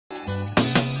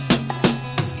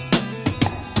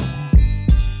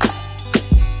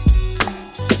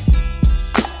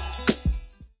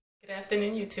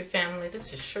afternoon, YouTube family.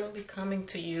 This is Shirley coming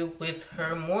to you with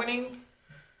her morning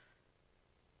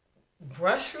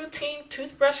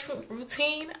toothbrush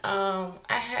routine. I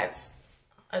had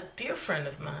a dear friend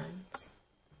of mine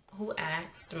who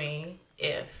asked me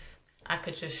if I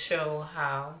could just show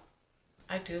how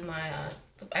I do my,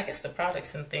 I guess the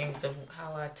products and things of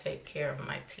how I take care of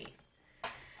my teeth.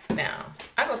 Now,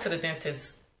 I go to the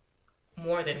dentist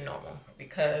more than normal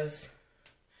because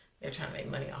they're trying to make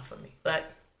money off of me,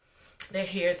 but they're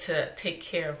here to take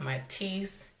care of my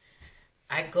teeth.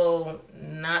 I go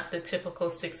not the typical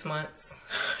 6 months.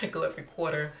 I go every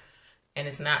quarter, and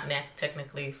it's not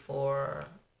technically for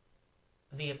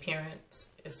the appearance.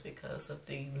 It's because of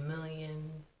the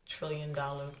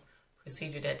 $1,000,000,000,000,000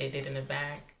 procedure that they did in the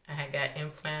back. I had got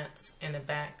implants in the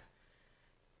back.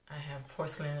 I have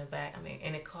porcelain in the back. I mean,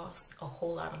 and it costs a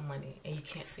whole lot of money, and you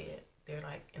can't see it. They're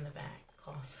like in the back,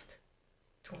 cost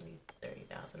 $20,000,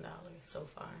 $30,000 so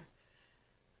far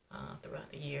throughout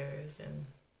the years, and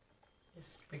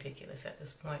it's ridiculous at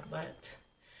this point. But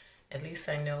at least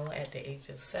I know at the age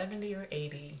of 70 or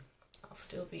 80, I'll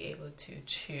still be able to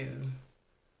chew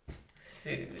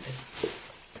food.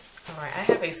 All right, I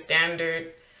have a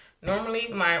standard. Normally,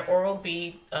 my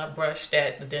Oral-B brush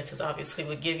that the dentist obviously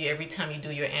would give you every time you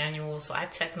do your annual. So I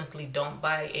technically don't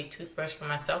buy a toothbrush for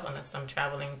myself unless I'm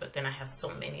traveling. But then I have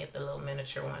so many of the little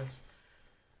miniature ones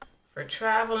for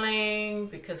traveling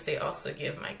because they also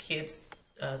give my kids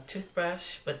a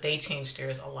toothbrush, but they change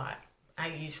theirs a lot. I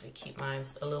usually keep mine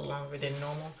a little longer than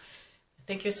normal. I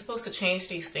think you're supposed to change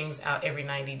these things out every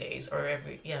 90 days or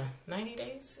 90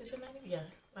 days? Is it 90? Yeah,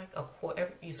 like a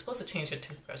quarter. You're supposed to change your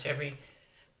toothbrush every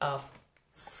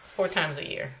 4 times a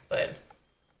year, but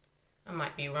I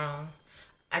might be wrong.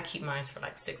 I keep mine for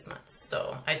like 6 months,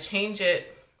 so I change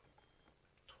it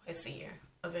twice a year.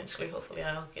 Eventually, hopefully,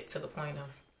 I'll get to the point of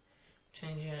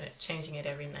changing it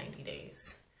every 90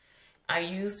 days. I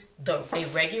used a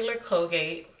regular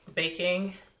Colgate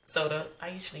baking soda. I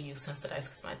usually use sensitized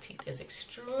because my teeth is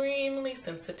extremely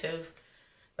sensitive,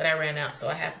 but I ran out, so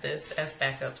I have this as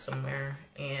backup somewhere.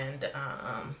 And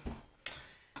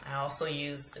I also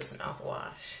use this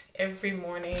mouthwash every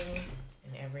morning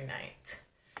and every night.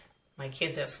 My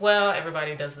kids as well.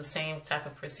 Everybody does the same type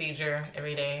of procedure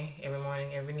every day, every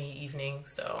morning, every evening.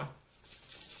 So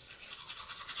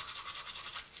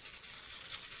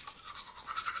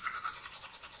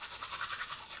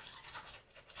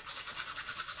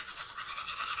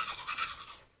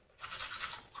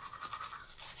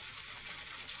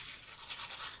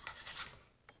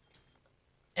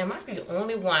am I the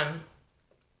only one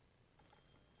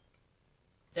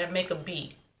that make a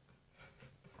beat?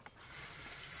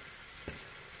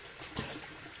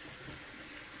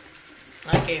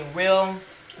 Like a real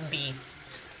beat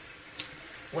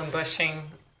when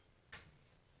brushing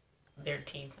their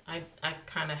teeth. I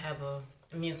kind of have a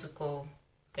musical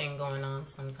thing going on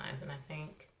sometimes, and I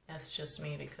think that's just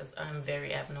me because I'm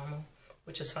very abnormal,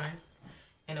 which is fine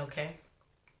and okay.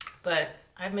 But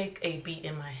I make a beat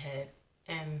in my head,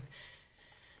 and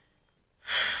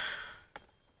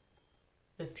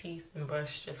the teeth and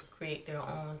brush just create their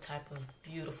own type of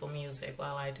beautiful music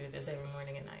while I do this every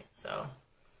morning and night. So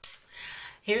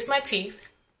here's my teeth.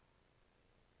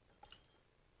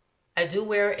 I do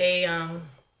wear a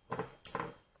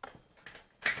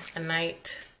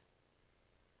night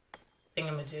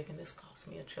thingamajig, and this cost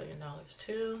me $1 trillion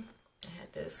too.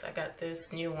 I got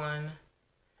this new one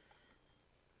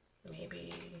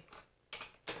maybe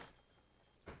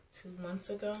 2 months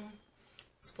ago. I'm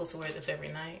supposed to wear this every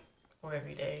night or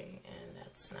every day, and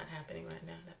that's not happening right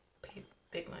now. I paid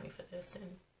big money for this,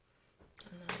 and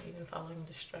I'm not even following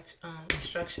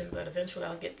instruction, but eventually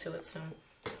I'll get to it soon.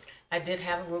 I did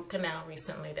have a root canal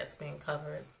recently that's being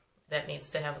covered that needs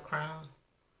to have a crown,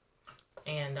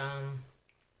 and I'm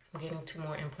getting 2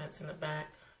 more implants in the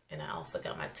back, and I also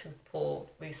got my tooth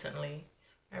pulled recently,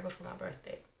 right before my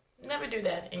birthday. Never do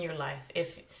that in your life.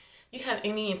 If you have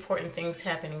any important things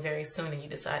happening very soon and you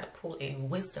decide to pull a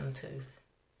wisdom tooth,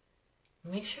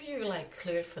 make sure you're like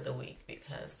cleared for the week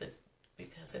because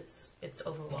it's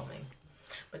overwhelming.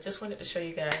 But just wanted to show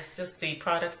you guys just the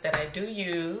products that I do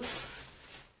use,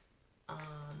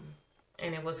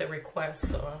 and it was a request,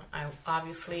 so I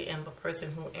obviously am a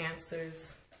person who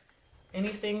answers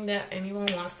anything that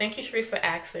anyone wants. Thank you, Sherry, for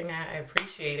asking. I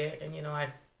appreciate it, and you know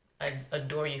I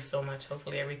adore you so much.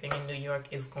 Hopefully everything in New York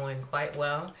is going quite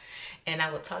well. And I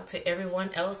will talk to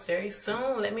everyone else very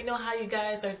soon. Let me know how you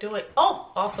guys are doing.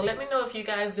 Oh, also let me know if you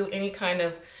guys do any kind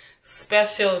of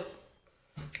special,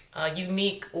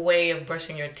 unique way of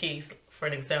brushing your teeth. For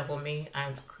an example, me,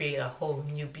 I create a whole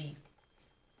new beat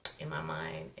in my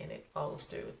mind and it follows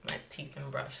through with my teeth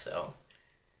and brush. So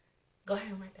go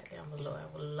ahead and write that down below. I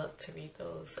would love to read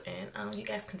those. And you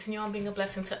guys continue on being a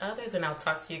blessing to others, and I'll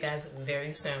talk to you guys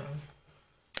very soon.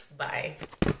 Bye.